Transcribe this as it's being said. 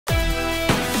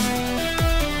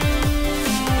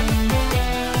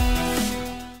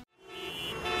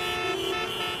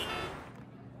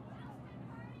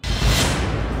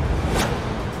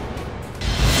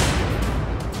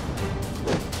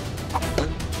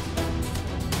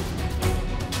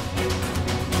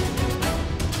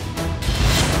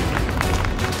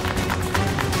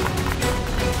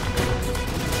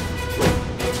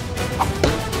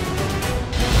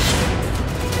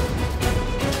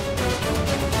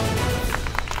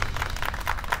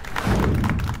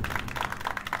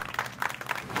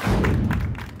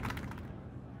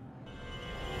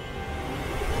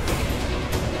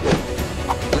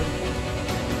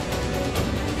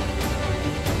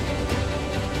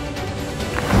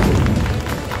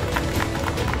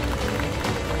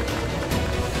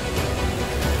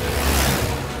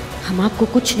हम आपको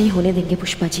कुछ नहीं होने देंगे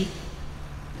पुष्पा जी।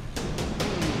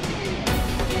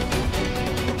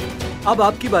 अब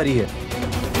आपकी बारी है।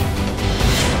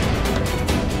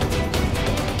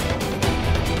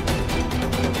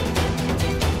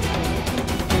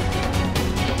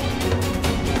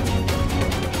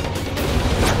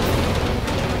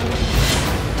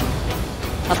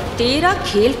 अब तेरा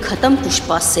खेल खत्म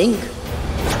पुष्पा सिंह।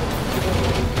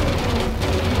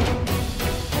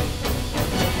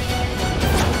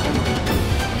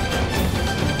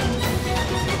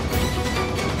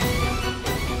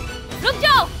 रुक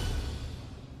जाओ,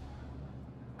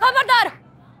 खबरदार,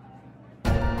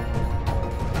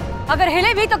 अगर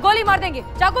हिले भी तो गोली मार देंगे।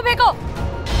 चाकू फेंको।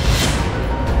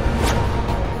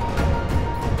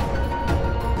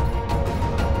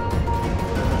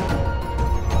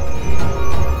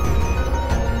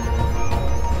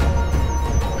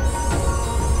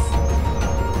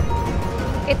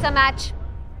 It's a match.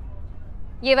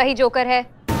 ये वही जोकर है।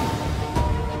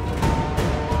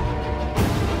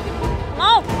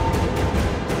 आओ।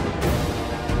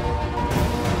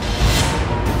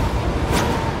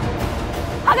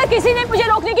 अगर किसी ने मुझे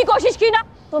रोकने की कोशिश की ना,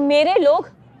 तो मेरे लोग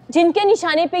जिनके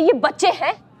निशाने पे ये बच्चे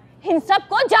हैं, इन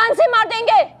सबको जान से मार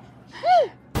देंगे।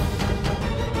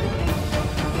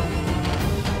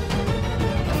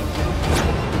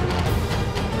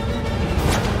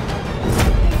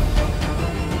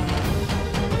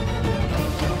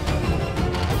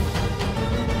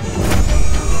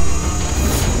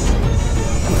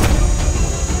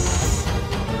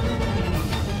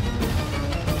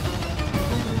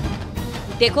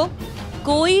 देखो,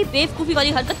 कोई बेवकूफी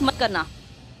वाली हरकत मत करना।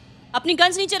 अपनी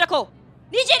गन्स नीचे रखो,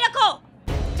 नीचे रखो।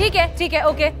 ठीक है,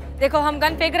 ओके। देखो, हम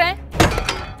गन फेंक रहे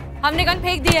हैं। हमने गन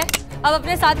फेंक दी है। अब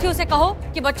अपने साथियों से कहो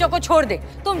कि बच्चों को छोड़ दे।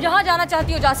 तुम जहां जाना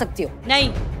चाहती हो जा सकती हो। नहीं,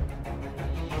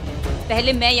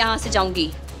 पहले मैं यहाँ से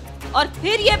जाऊंगी और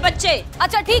फिर ये बच्चे।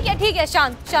 अच्छा ठीक है,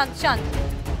 शांत।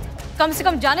 कम से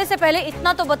कम जाने से पहले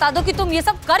इतना तो बता दो कि तुम ये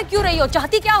सब कर क्यों रही हो,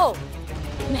 चाहती क्या हो?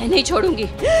 मैं नहीं छोड़ूंगी,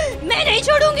 मैं नहीं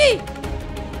छोड़ूंगी।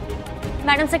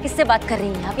 मैडम से किससे बात कर रही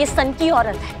हैं आप? ये सन की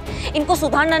औरत है, इनको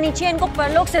सुधारना नहीं चाहिए, इनको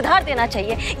परलोक से धार देना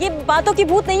चाहिए। ये बातों की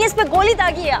भूत नहीं है, इस पे गोली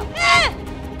दागी है आप।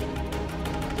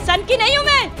 सन की नहीं हूं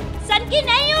मैं, सन की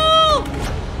नहीं हूं।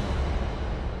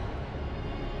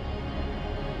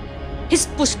 इस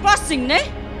पुष्पा सिंह ने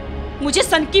मुझे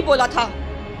सन की बोला था,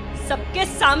 सबके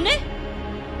सामने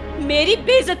मेरी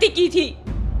बेइज्जती की थी,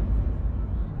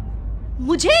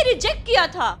 मुझे रिजेक्ट किया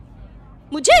था,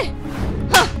 मुझे।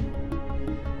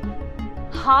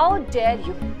 How dare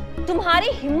you! तुम्हारी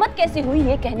हिम्मत कैसे हुई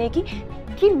ये कहने की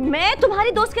कि मैं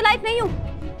तुम्हारी दोस्त के लायक नहीं हूँ?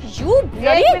 यू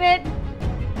एक मिनट,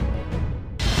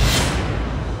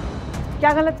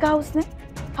 क्या गलत कहा उसने?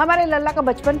 हमारे लल्ला का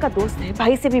बचपन का दोस्त है,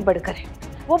 भाई से भी बढ़कर है।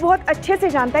 वो बहुत अच्छे से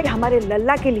जानता है कि हमारे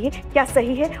लल्ला के लिए क्या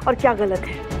सही है और क्या गलत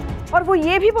है। और वो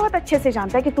ये भी बहुत अच्छे से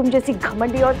जानता है कि तुम जैसी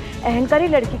घमंडी और अहंकारी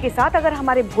लड़की के साथ अगर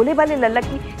हमारे भोले भाले लल्ला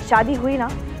की शादी हुई ना,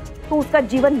 तो उसका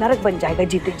जीवन नरक बन जाएगा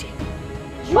जीते जी।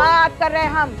 बात कर रहे हैं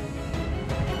हम।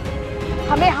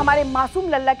 हमें हमारे मासूम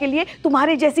लल्ला के लिए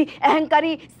तुम्हारी जैसी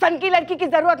अहंकारी सन की लड़की की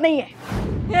जरूरत नहीं है।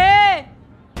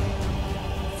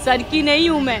 सन की नहीं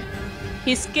हूं मैं,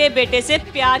 इसके बेटे से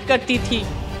प्यार करती थी,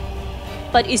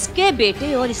 पर इसके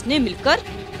बेटे और इसने मिलकर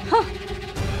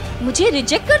मुझे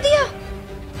रिजेक्ट कर दिया।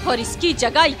 और इसकी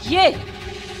जगह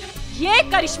ये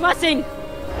करिश्मा सिंह,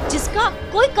 जिसका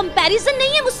कोई कंपैरिजन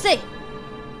नहीं है मुझसे,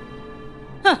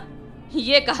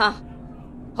 ये कहां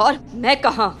और मैं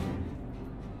कहां।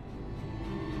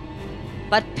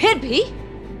 पर फिर भी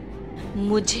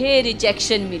मुझे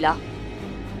रिजेक्शन मिला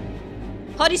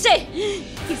और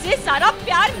इसे सारा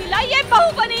प्यार मिला। ये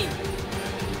बहू बनी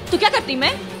तो क्या करती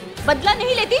मैं? बदला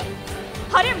नहीं लेती?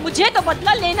 अरे मुझे तो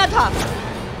बदला लेना था।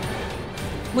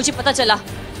 मुझे पता चला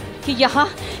कि यहाँ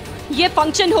ये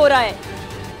फंक्शन हो रहा है,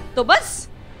 तो बस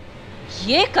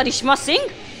ये करिश्मा सिंह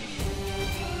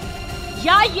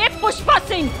या ये पुष्पा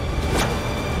सिंह,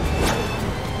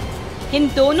 इन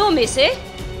दोनों में से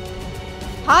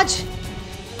आज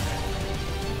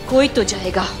कोई तो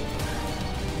जाएगा।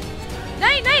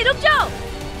 नहीं, रुक जाओ।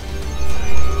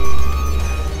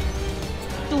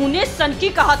 तूने सन की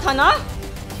कहा था ना,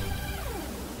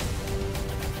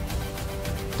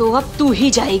 तो अब तू ही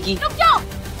जाएगी। रुक जाओ।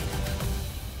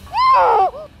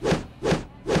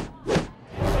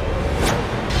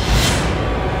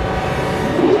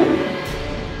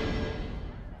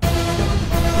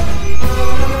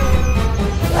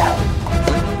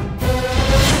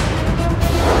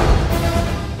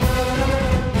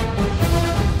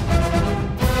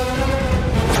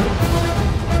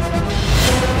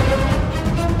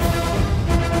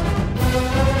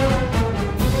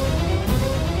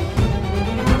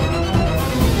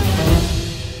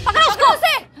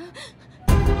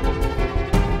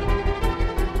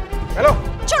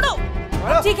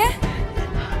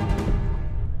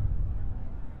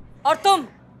 और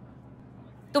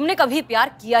तुमने कभी प्यार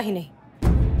किया ही नहीं।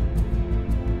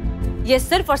 ये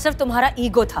सिर्फ और सिर्फ तुम्हारा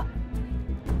ईगो था।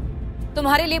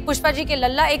 तुम्हारे लिए पुष्पा जी के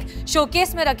लल्ला एक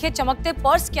शोकेस में रखे चमकते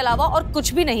पर्स के अलावा और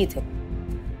कुछ भी नहीं थे।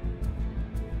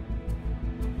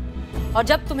 और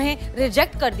जब तुम्हें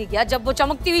रिजेक्ट कर दी गया, जब वो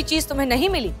चमकती हुई चीज तुम्हें नहीं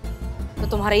मिली, तो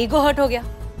तुम्हारा ईगो हर्ट हो गया,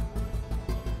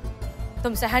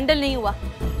 तुमसे हैंडल नहीं हुआ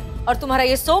और तुम्हारा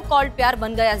ये सो कॉल्ड प्यार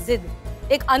बन गया जिद,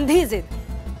 एक अंधी जिद,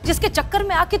 जिसके चक्कर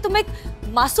में आके तुम एक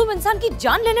मासूम इंसान की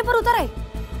जान लेने पर उतर आए।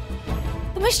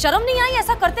 तुम्हें शर्म नहीं आई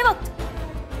ऐसा करते वक्त?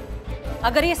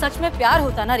 अगर ये सच में प्यार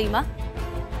होता ना रीमा,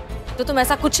 तो तुम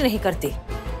ऐसा कुछ नहीं करती,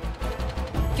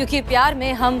 क्योंकि प्यार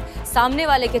में हम सामने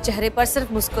वाले के चेहरे पर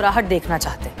सिर्फ मुस्कुराहट देखना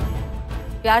चाहते हैं।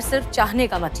 प्यार सिर्फ चाहने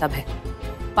का मतलब है,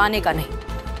 पाने का नहीं।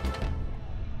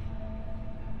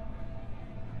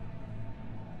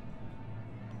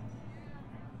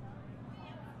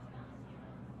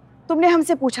 तुमने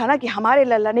हमसे पूछा ना कि हमारे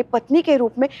लल्ला ने पत्नी के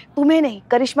रूप में तुम्हें नहीं,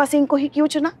 करिश्मा सिंह को ही क्यों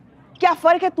चुना? क्या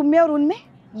फर्क है तुम में और उनमें?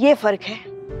 ये फर्क है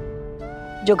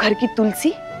जो घर की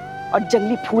तुलसी और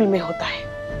जंगली फूल में होता है।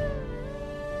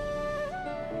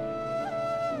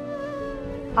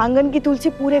 आंगन की तुलसी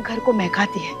पूरे घर को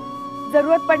महकाती है,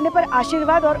 जरूरत पड़ने पर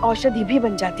आशीर्वाद और औषधि भी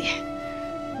बन जाती है,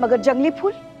 मगर जंगली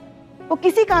फूल वो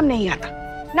किसी काम नहीं आता।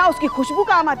 ना उसकी खुशबू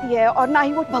काम आती है और ना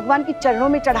ही वो भगवान के चरणों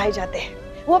में चढ़ाए जाते हैं।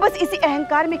 वो बस इसी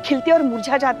अहंकार में खिलते और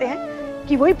मुरझा जाते हैं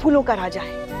कि वही फूलों का राजा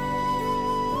है।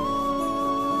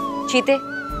 चीते,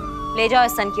 ले जाओ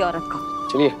इस सन की औरत को।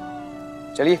 चलिए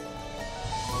चलिए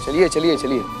चलिए चलिए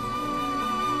चलिए।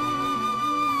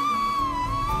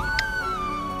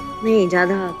 नहीं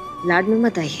ज्यादा लाड में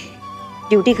मत आइए,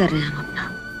 ड्यूटी कर रहे हैं हम अपना।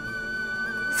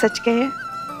 सच कहे,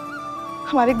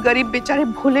 हमारे गरीब बेचारे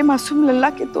भोले मासूम लल्ला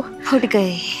के तो फूट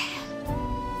गए,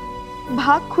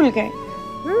 भाग खुल गए।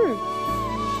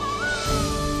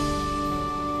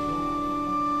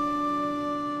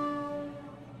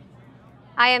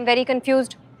 I am very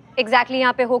confused. Exactly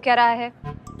यहाँ पे हो क्या रहा है?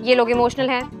 ये लोग इमोशनल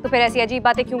हैं तो फिर ऐसी अजीब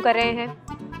बातें क्यों कर रहे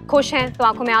हैं? खुश हैं तो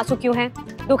आंखों में आंसू क्यों हैं?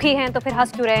 दुखी हैं तो फिर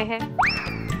हंस क्यों रहे हैं?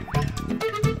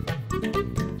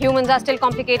 Humans are still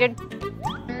complicated.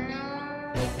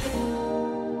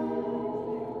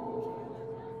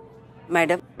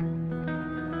 Madam,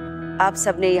 आप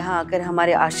सबने यहाँ आकर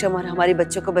हमारे आश्रम और हमारे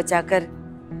बच्चों को बचाकर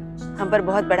हम पर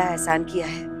बहुत बड़ा एहसान किया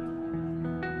है।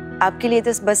 आपके लिए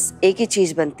तो बस एक ही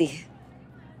चीज बनती है।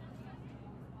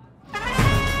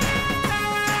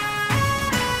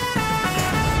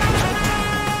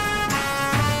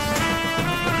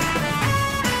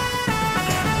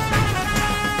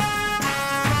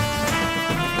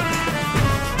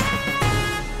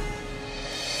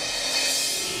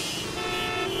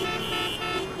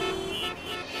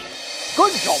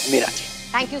 Good job Meera ji.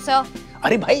 Thank you sir.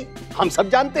 अरे भाई, हम सब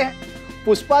जानते हैं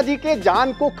पुष्पा जी के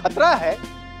जान को खतरा है।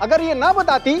 अगर ये ना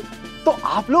बताती तो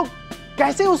आप लोग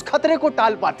कैसे उस खतरे को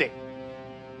टाल पाते?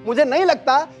 मुझे नहीं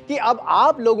लगता कि अब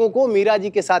आप लोगों को मीरा जी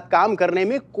के साथ काम करने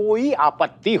में कोई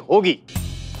आपत्ति होगी।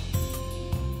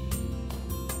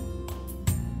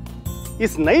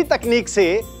 इस नई तकनीक से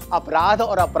अपराध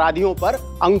और अपराधियों पर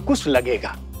अंकुश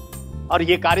लगेगा और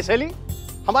ये कार्यशैली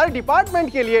हमारे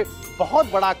डिपार्टमेंट के लिए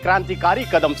बहुत बड़ा क्रांतिकारी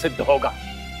कदम सिद्ध होगा।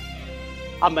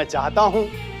 अब मैं चाहता हूं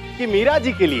कि मीरा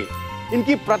जी के लिए,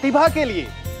 इनकी प्रतिभा के लिए,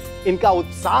 इनका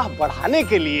उत्साह बढ़ाने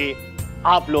के लिए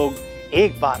आप लोग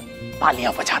एक बार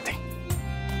तालियां बजा दें।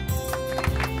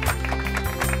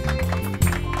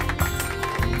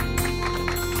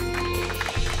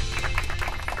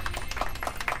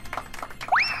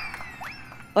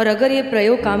 और अगर ये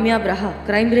प्रयोग कामयाब रहा,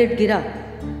 क्राइम रेट गिरा,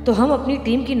 तो हम अपनी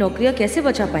टीम की नौकरियां कैसे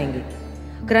बचा पाएंगे?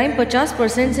 क्राइम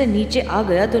 50% से नीचे आ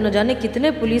गया तो न जाने कितने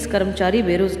पुलिस कर्मचारी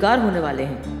बेरोजगार होने वाले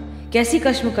हैं। कैसी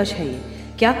कश्मकश है ये,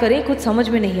 क्या करें कुछ समझ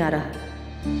में नहीं आ रहा।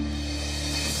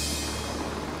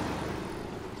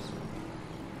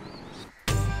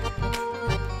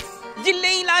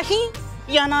 जिल्ले इलाही,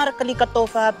 ये अनारकली का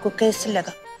तोहफा आपको कैसे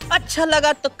लगा? अच्छा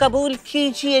लगा तो कबूल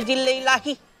कीजिए जिल्ले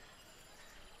इलाही।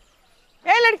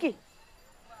 ए लड़की।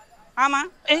 हाँ माँ।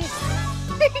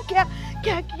 क्या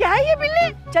क्या क्या है ये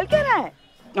बिल्ली? चल क्या रहा है?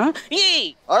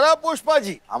 ये अरे पुष्पा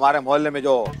जी, हमारे मोहल्ले में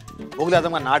जो मुगल आजम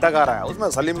का नाटक आ रहा है उसमें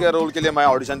सलीम के रोल के लिए मैं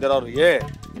ऑडिशन दे रहा हूँ। ये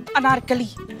अनारकली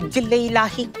जिल्ले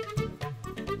इलाही।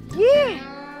 ये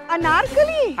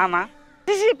अनारकली? हाँ माँ।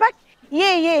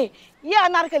 ये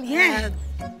अनारकली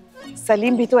है।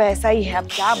 सलीम भी तो ऐसा ही है, अब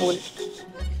क्या बोल।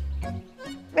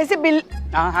 वैसे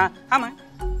हाँ माँ।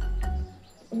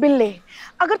 बिल्ले,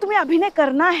 अगर तुम्हें अभिनय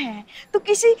करना है तो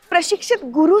किसी प्रशिक्षित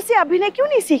गुरु से अभिनय क्यों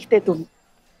नहीं सीखते तुम,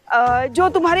 जो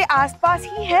तुम्हारे आसपास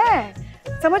ही है?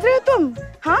 समझ रहे हो तुम?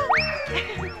 हाँ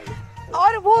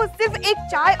और वो सिर्फ एक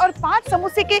चाय और 5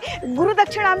 समोसे के गुरु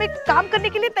दक्षिणा में काम करने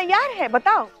के लिए तैयार है,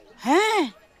 बताओ।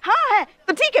 हैं? हाँ है,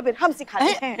 तो ठीक है फिर हम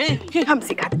सिखाते हैं। हम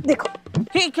सिखाते, देखो।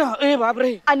 ठीक है। ए बाप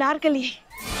रे। अनारकली।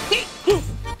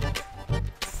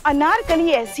 अनारकली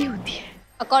ऐसी होती है।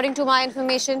 According to my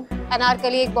information,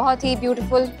 Anarkali एक बहुत ही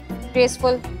ब्यूटीफुल,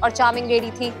 ग्रेसफुल और चार्मिंग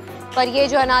लेडी थी, पर ये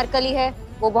जो अनारकली है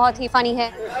वो बहुत ही फनी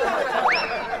है।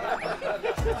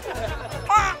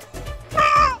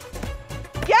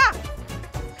 क्या?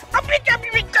 अपने क्या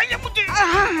भी चाहिए मुझे?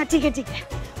 हाँ ठीक है ठीक है।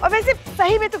 और वैसे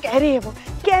सही में तो कह रही है वो,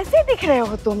 कैसे दिख रहे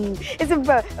हो तुम, ऐसे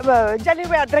जले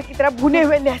हुए अदरक की तरह, भुने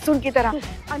हुए लहसुन की तरह।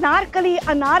 अनारकली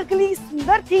अनारकली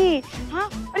सुंदर थी। हाँ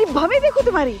अरे भवे देखो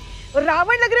तुम्हारी,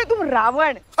 रावण लग रहे हो तुम,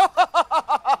 रावण।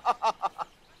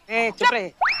 चुप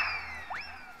रहे।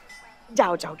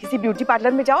 जाओ जाओ किसी ब्यूटी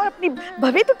पार्लर में जाओ और अपनी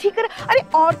भवे तो ठीक कर। अरे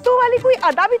औरतों वाली कोई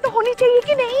अदा भी तो होनी चाहिए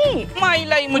कि नहीं?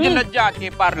 माइलाई मुझे लज्जा आती है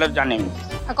पार्लर जाने में।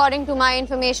 According to my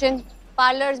information,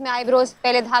 parlours में आईब्रोज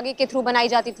पहले धागे के थ्रू बनाई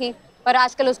जाती थी, पर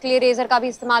आजकल उसके लिए रेजर का भी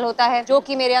इस्तेमाल होता है, जो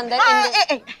कि मेरे अंदर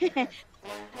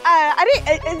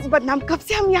अरे बदनाम, कब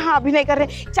से हम यहाँ अभिनय कर रहे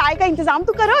हैं, चाय का इंतजाम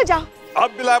तो करो। जाओ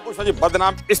अब मिला पुष्पा जी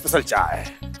बदनाम स्पेशल चाय।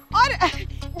 और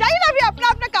जाइए ना, अभी अपना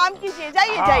अपना काम कीजिए।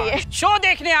 जाइए जाइए। शो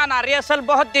देखने आना, रिहर्सल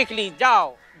बहुत देख ली।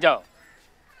 जाओ जाओ।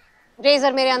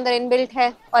 रेजर मेरे अंदर इनबिल्ट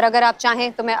है, और अगर आप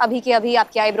चाहें तो मैं अभी के अभी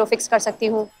आपकी आईब्रो फिक्स कर सकती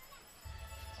हूँ।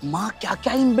 माँ क्या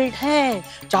क्या इनबिल्ट है,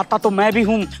 चाहता तो मैं भी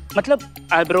हूँ, मतलब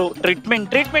आईब्रो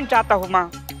ट्रीटमेंट चाहता हूँ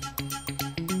माँ।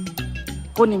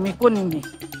 कोने में।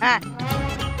 हाँ।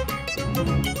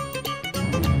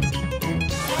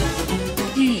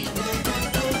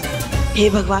 हे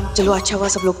भगवान, चलो अच्छा हुआ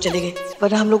सब लोग चले गए,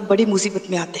 वरना हम लोग बड़ी मुसीबत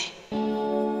में आते हैं।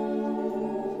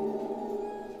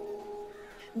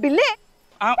 बिल्ले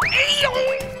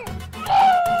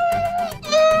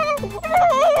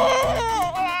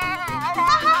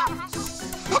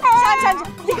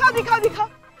दिखाओ।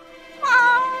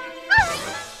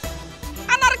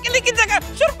 अनारकली की जगह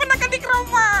शूर्पणखा दिख रहा हूँ।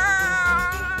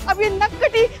 अब ये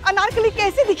नक्कटी अनारकली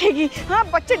कैसे दिखेगी? हाँ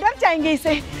बच्चे डर जाएंगे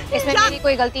इसे। इसमें मेरी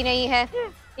कोई गलती नहीं है,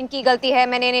 इनकी गलती है।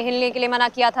 मैंने इन्हें हिलने के लिए मना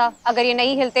किया था। अगर ये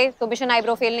नहीं हिलते तो मिशन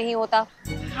आईब्रो फेल नहीं होता।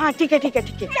 हाँ ठीक है।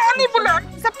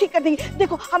 सब ठीक कर देंगे।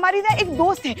 देखो हमारी ना एक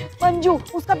दोस्त है मंजू,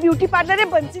 उसका ब्यूटी पार्लर है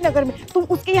बंसी नगर में, तुम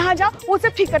उसके यहाँ जाओ, वो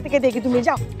सब ठीक करके देगी तुम्हें।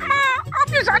 जाओ।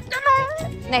 आपके साथ चलो।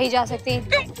 नहीं जा सकती,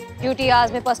 ड्यूटी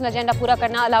आवर्स में पर्सनल एजेंडा पूरा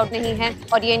करना अलाउड नहीं है,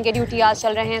 और ये इनके ड्यूटी आवर्स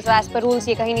चल रहे हैं, तो एज पर रूल्स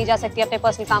ये कहीं नहीं जा सकती अपने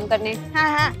पर्सनल काम करने।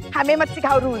 हाँ हमें मत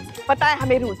सिखाओ रूल्स, पता है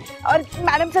हमें रूल्स, और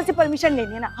मैडम सर से परमिशन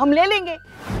लेनी है ना, हम ले लेंगे।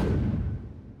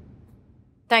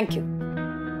 Thank you.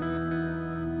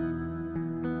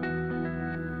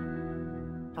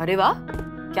 अरे वाह,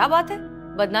 क्या बात है,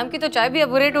 बदनाम की तो चाय भी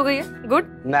अपग्रेड हो गई है। गुड।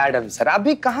 मैडम सर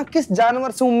अभी कहाँ किस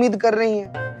जानवर से उम्मीद कर रही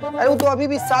हैं? अरे वो तो अभी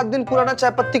भी 7 दिन पुराना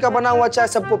चाय पत्ती का बना हुआ चाय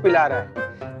सबको पिला रहा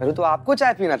है। अरे तो आपको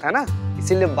चाय पीना था ना,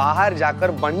 इसीलिए बाहर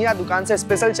जाकर बढ़िया दुकान से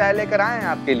स्पेशल चाय लेकर आए हैं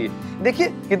आपके लिए। देखिए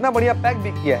कितना बढ़िया पैक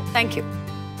भी किया है। Thank you.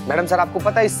 मैडम सर आपको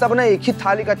पता है इस सब ना एक ही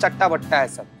थाली का चट्टा बट्टा है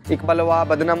सब। इकबाल हुआ,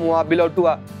 बदनाम हुआ,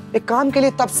 बिलौटुआ, एक काम के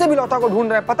लिए तब से बिलौटा को ढूंढ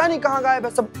रहे हैं, पता नहीं कहाँ गायब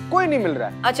है सब, कोई नहीं मिल रहा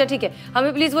है। अच्छा ठीक है,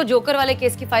 हमें प्लीज वो जोकर वाले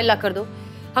केस की फाइल ला कर दो,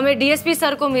 हमें डीएसपी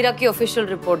सर को मीरा की ऑफिशियल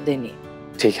रिपोर्ट देनी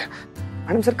है। ठीक है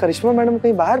मैडम सर, करिश्मा मैडम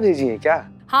कहीं बाहर भेजी है क्या?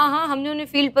 हाँ, हमने उन्हें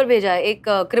फील्ड पर भेजा है एक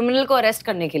क्रिमिनल को अरेस्ट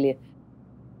करने के लिए।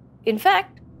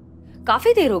 इनफैक्ट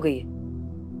काफी देर हो गई है।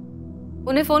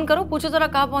 उन्हें फोन करो, पूछो जरा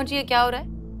कहाँ पहुंची है, क्या हो रहा है।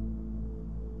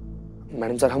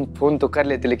 मैडम सर हम फोन तो कर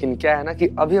लेते, लेकिन क्या है ना कि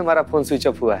अभी हमारा फोन स्विच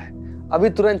ऑफ हुआ है, अभी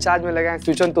तुरंत चार्ज में लगाए,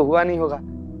 स्विच ऑन तो हुआ नहीं होगा,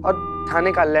 और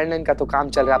थाने का लैंडलाइन का तो काम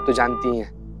चल रहा है, आप तो जानती हैं।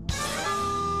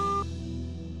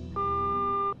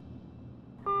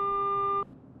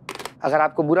 अगर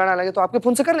आपको बुरा ना लगे तो आपके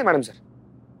फोन से कर ले madam sir.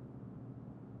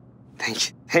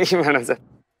 Thank you madam sir.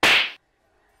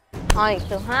 हाँ एक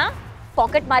तो हाँ,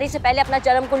 पॉकेट मारी से पहले अपना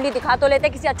जन्म कुंडली दिखा तो लेते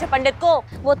किसी अच्छे पंडित को,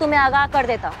 वो तुम्हें आगाह कर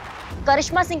देता।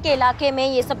 करिश्मा सिंह के इलाके में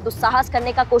ये सब दुस्साहस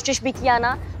करने का कोशिश भी किया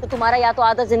ना, तो तुम्हारा या तो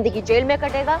आधा जिंदगी जेल में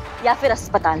कटेगा या फिर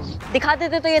अस्पताल में। दिखा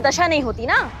देते तो ये दशा नहीं होती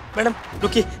ना। मैडम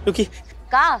रुकिए।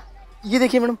 का ये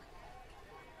देखिए मैडम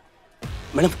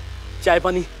चाय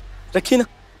पानी रखिए ना,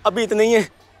 अभी इतना ही है,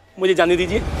 मुझे जाने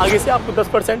दीजिए। आगे से आपको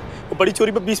 10%, बड़ी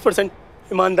चोरी पर 20%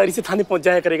 ईमानदारी से थाने पहुंच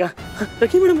जाया करेगा।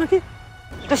 रखिए मैडम रखिए।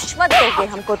 रिश्वत दोगे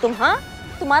हमको तुम? हाँ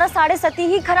तुम्हारा 7.5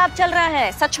 ही खराब चल रहा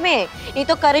है सच में। ये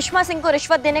तो करिश्मा सिंह को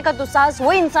रिश्वत देने का दुस्साहस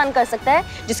वो इंसान कर सकता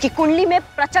है जिसकी कुंडली में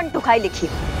प्रचंड टुकाई लिखी।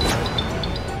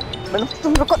 मैडम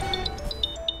तुम रुको,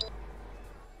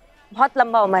 बहुत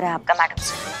लंबा उम्र है आपका मैडम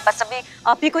सर, बस अभी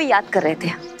आप ही को याद कर रहे थे।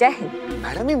 जय हिंद।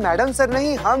 मैडम ये मैडम सर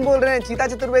नहीं, हम बोल रहे हैं चीता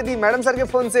चतुर्वेदी, मैडम सर के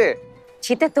फोन से।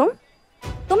 चीते तुम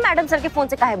मैडम सर के फोन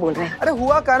से काहे बोल रहे हैं? अरे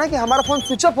हुआ क्या ना कि हमारा फोन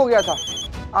स्विच ऑफ हो गया था,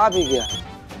 आ भी गया।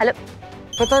 हेलो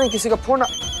पता नहीं किसी का फोन।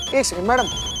 एक सेकंड मैडम।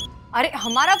 अरे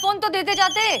हमारा फोन तो देते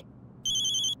जाते।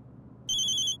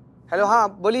 हेलो,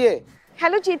 हाँ बोलिए।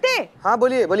 हेलो जीते। हाँ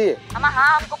बोलिए बोलिए। हाँ,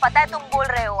 हमको पता है तुम बोल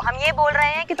रहे हो। हम ये बोल रहे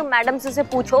हैं कि तुम मैडम से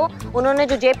पूछो, उन्होंने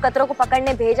जो जेब कतरों को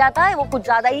पकड़ने भेजा था वो कुछ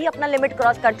ज्यादा ही अपना लिमिट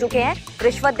क्रॉस कर चुके हैं,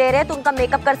 रिश्वत दे रहे हैं, तो उनका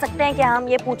मेकअप कर सकते हैं क्या हम?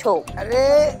 ये पूछो। अरे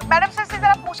मैडम सर से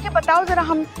जरा पूछ के बताओ जरा,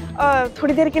 हम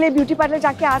थोड़ी देर के लिए ब्यूटी पार्लर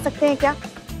जाके आ सकते हैं क्या?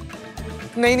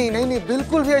 नहीं नहीं नहीं नहीं,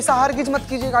 बिल्कुल भी ऐसा हरगिज मत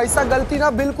कीजिएगा, ऐसा गलती ना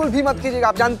बिल्कुल भी मत कीजिएगा।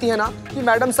 आप जानती है ना कि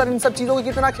मैडम सर इन सब चीजों के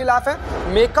कितना खिलाफ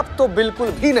है। मेकअप तो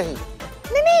बिल्कुल भी नहीं।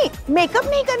 नहीं, मेकअप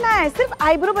नहीं करना है, सिर्फ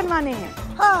आईब्रो बनवाने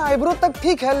हैं। हाँ आईब्रो तक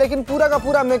ठीक है, लेकिन पूरा का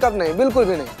पूरा मेकअप नहीं, बिल्कुल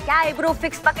भी नहीं। क्या आईब्रो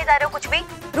फिक्स पके जा रहे हो कुछ भी?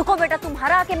 रुको बेटा,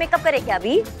 तुम्हारा आके मेकअप करे क्या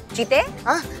अभी? जीते?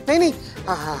 हाँ नहीं नहीं,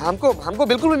 हाँ हमको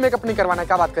बिल्कुल भी मेकअप नहीं करवाना।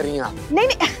 क्या बात कर रही हैं आप? नहीं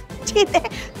जीते,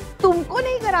 तुमको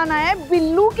नहीं कराना है,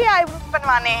 बिल्लू के आईब्रो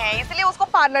बनवाने हैं, इसलिए उसको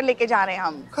पार्लर लेके जा रहे हैं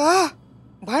हम। कहा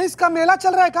भैंस का मेला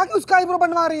चल रहा है, कहा कि उसका आईब्रो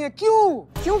बनवा रही है?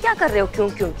 क्यों क्या कर रहे हो?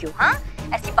 क्यों? हाँ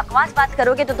ऐसी बकवास बात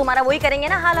करोगे तो तुम्हारा वही करेंगे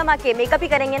ना, हाल हम के मेकअप ही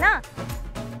करेंगे ना।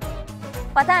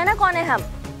 पता है ना कौन है हम?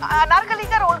 अनारकली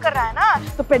का रोल कर रहा है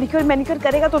ना, तो पेडिक्योर मैनिक्योर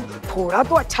करेगा तो थोड़ा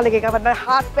तो अच्छा लगेगा, वरना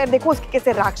हाथ पैर देखो उसके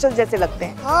कैसे राक्षस जैसे लगते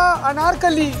हैं। हाँ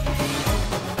अनारकली।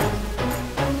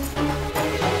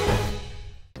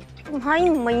 तुम्हारी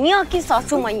मैया की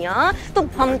सासू मैया, तुम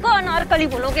हमको अनारकली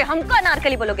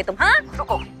बोलोगे तुम? हाँ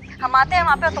रुको, हम आते हैं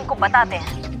वहाँ पे और तुमको बताते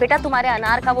हैं। बेटा तुम्हारे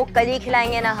अनार का वो कली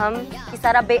खिलाएंगे ना हम, कि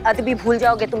सारा बेअदबी भूल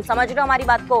जाओगे। तुम समझ रहे हो हमारी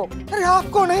बात को? अरे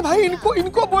आपको नहीं भाई,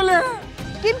 इनको बोले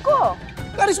हैं। किनको?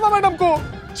 करिश्मा मैडम को।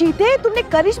 जीते, तुमने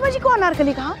करिश्मा जी को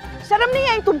अनारकली कहा? शर्म नहीं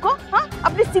आई तुमको? हाँ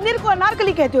अपने सीनियर को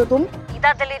अनारकली कहते हो तुम?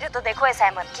 इधर दलील तो देखो इस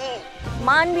अहमद की,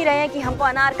 मान भी रहे हैं कि हमको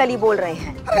अनारकली बोल रहे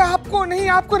हैं। अरे आपको नहीं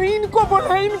इनको बोल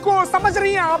रहे हैं, इनको। समझ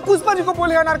रही हैं आप? पुष्पा जी को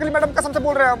बोले अनारकली मैडम, कसम से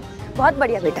बोल रहे हैं हम। बहुत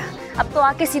बढ़िया बेटा, अब तो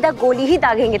आके सीधा गोली ही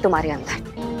दागेंगे तुम्हारे अंदर।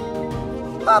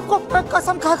 आपको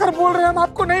कसम खाकर बोल रहे हैं हम,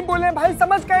 आपको नहीं बोले हैं भाई,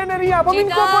 समझ कहे नहीं आप, हम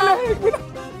इनको बोले हैं।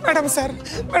 मैडम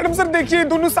सर देखिए,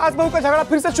 दोनों सास बहू का झगड़ा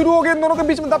फिर से शुरू हो गया, इन दोनों के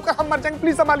बीच में दबकर हम मर जाएंगे,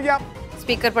 प्लीज संभालिए आप।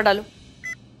 स्पीकर पर डालो।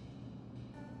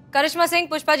 करिश्मा सिंह,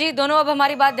 पुष्पा जी, दोनों अब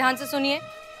हमारी बात ध्यान से सुनिए।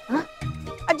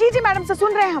 जी मैडम से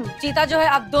सुन रहे हैं हम। चीता जो है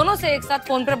आप दोनों से एक साथ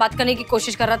फोन पर बात करने की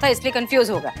कोशिश कर रहा था, इसलिए कंफ्यूज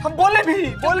हो गया। हम बोले भी।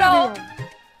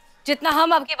 जितना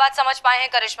हम आपकी बात समझ पाए हैं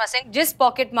करिश्मा सिंह, जिस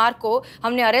पॉकेट मार को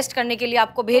हमने अरेस्ट करने के लिए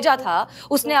आपको भेजा था,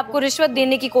 उसने आपको रिश्वत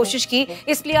देने की कोशिश की,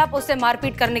 इसलिए आप उससे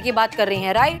मारपीट करने की बात कर रही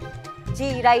हैं, राइट?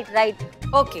 जी राइट।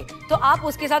 ओके, तो आप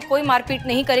उसके साथ कोई मारपीट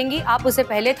नहीं करेंगी, आप उसे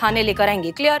पहले थाने लेकर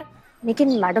आएंगी, क्लियर?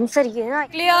 लेकिन मैडम सर ये ना।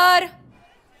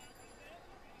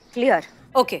 क्लियर।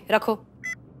 ओके रखो।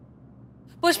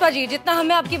 पुष्पा जी, जितना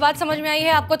हमें आपकी बात समझ में आई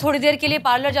है, आपको थोड़ी देर के लिए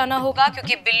पार्लर जाना होगा,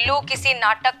 क्योंकि बिल्लू किसी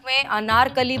नाटक में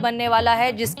अनारकली बनने वाला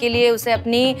है, जिसके लिए उसे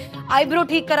अपनी आईब्रो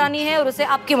ठीक करानी है और उसे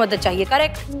आपकी मदद चाहिए,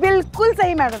 करेक्ट? बिल्कुल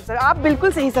सही मैडम सर, आप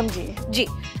बिल्कुल सही समझिए। जी,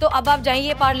 तो अब आप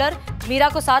जाइए पार्लर, मीरा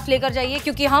को साथ लेकर जाइए,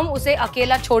 क्योंकि हम उसे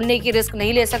अकेला छोड़ने की रिस्क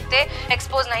नहीं ले सकते।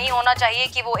 एक्सपोज नहीं होना चाहिए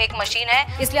कि वो एक मशीन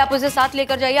है, इसलिए आप उसे साथ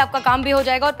लेकर जाइए, आपका काम भी हो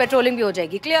जाएगा और पेट्रोलिंग भी हो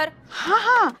जाएगी, क्लियर?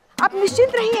 हाँ आप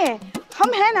निश्चिंत रहिए,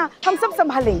 हम है ना, हम सब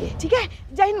संभाल लेंगे, ठीक है?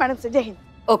 जय हिंद मैडम से, जय हिंद।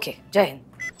 ओके, जय हिंद।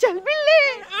 चल बिल्ले,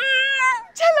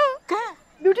 चलो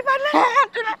ब्यूटी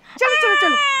पार्लर, चलो।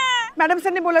 मैडम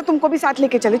सर ने बोला तुमको भी साथ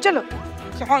लेके चलो।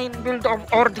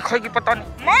 और दिखाएगी पता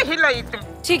नहीं, मैं ही लाई तुम।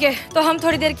 ठीक है, तो हम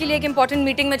थोड़ी देर के लिए एक इम्पोर्टेंट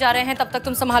मीटिंग में जा रहे हैं, तब तक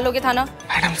तुम संभालोगे थाना?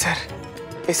 मैडम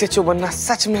सर, इसे चुप बनना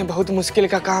सच में बहुत मुश्किल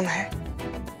का काम है।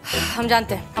 हम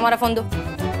जानते हैं, हमारा फोन दो।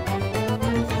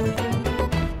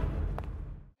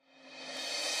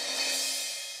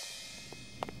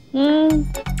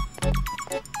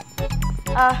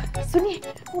 सुनिए,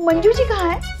 वो मंजू जी कहाँ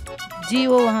है? जी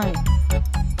वो वहाँ है।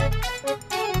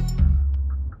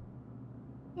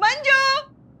 मंजू,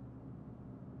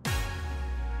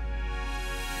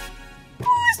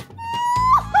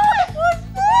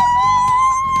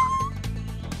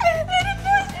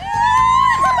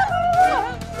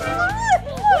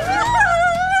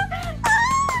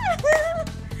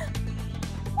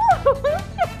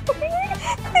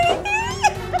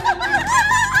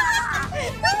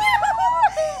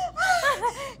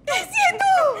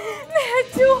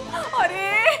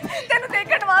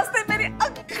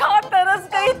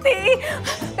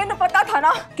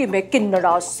 कि मैं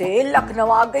किन्नड़ा से लखनऊ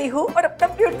आ गई हूँ और अपना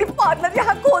ब्यूटी पार्लर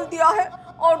यहाँ खोल दिया है,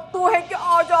 और तू है कि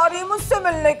आ जा रही है मुझसे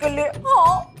मिलने के लिए?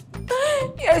 हाँ,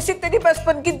 ऐसी तेरी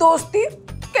बचपन की दोस्ती,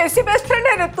 कैसी बेस्ट फ्रेंड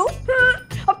है रे तू?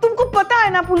 अब तुमको पता है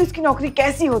ना पुलिस की नौकरी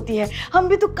कैसी होती है, हम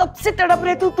भी तो कब से तड़प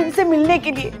रहे थे तुमसे मिलने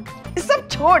के लिए। सब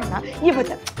छोड़ ना, ये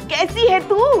बता कैसी है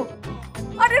तू?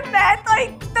 अरे मैं तो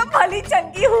एकदम भली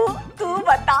चंगी हूँ, तू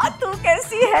बता तू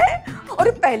कैसी है? और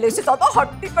पहले से ज्यादा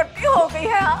हट्टी कट्टी हो गई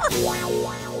है।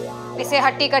 इसे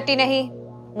हट्टी कट्टी नहीं,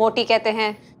 मोटी कहते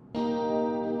हैं।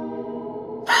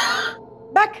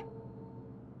 बैक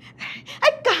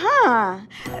कहाँ,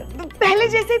 पहले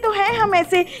जैसे तो है हम,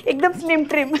 ऐसे एकदम स्लिम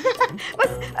ट्रिम। बस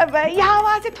यहाँ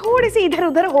वहां से थोड़े से इधर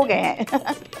उधर हो गए हैं।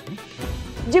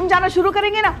 जिम जाना शुरू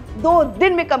करेंगे ना 2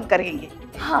 दिन में कम करेंगे।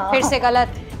 हाँ। फिर से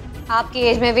गलत। आपकी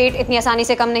एज में वेट इतनी आसानी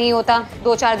से कम नहीं होता,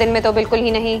 2-4 दिन में तो बिल्कुल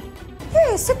ही नहीं। ये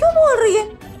ऐसे क्यों बोल रही है,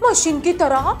 मशीन की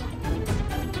तरह?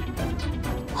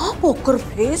 हाँ, poker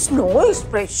face, no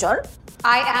expression.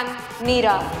 I am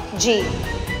Meera ji.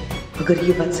 अगर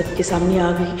ये बात सबके सामने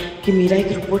आ गई कि मीरा एक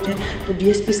रिपोर्ट है तो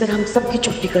डीएसपी सर हम सबकी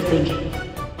छुट्टी कर देंगे।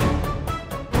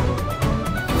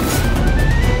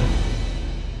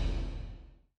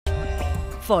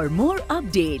 For more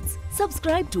updates,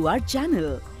 subscribe to our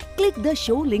channel, click the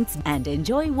show links and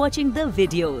enjoy watching the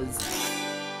videos.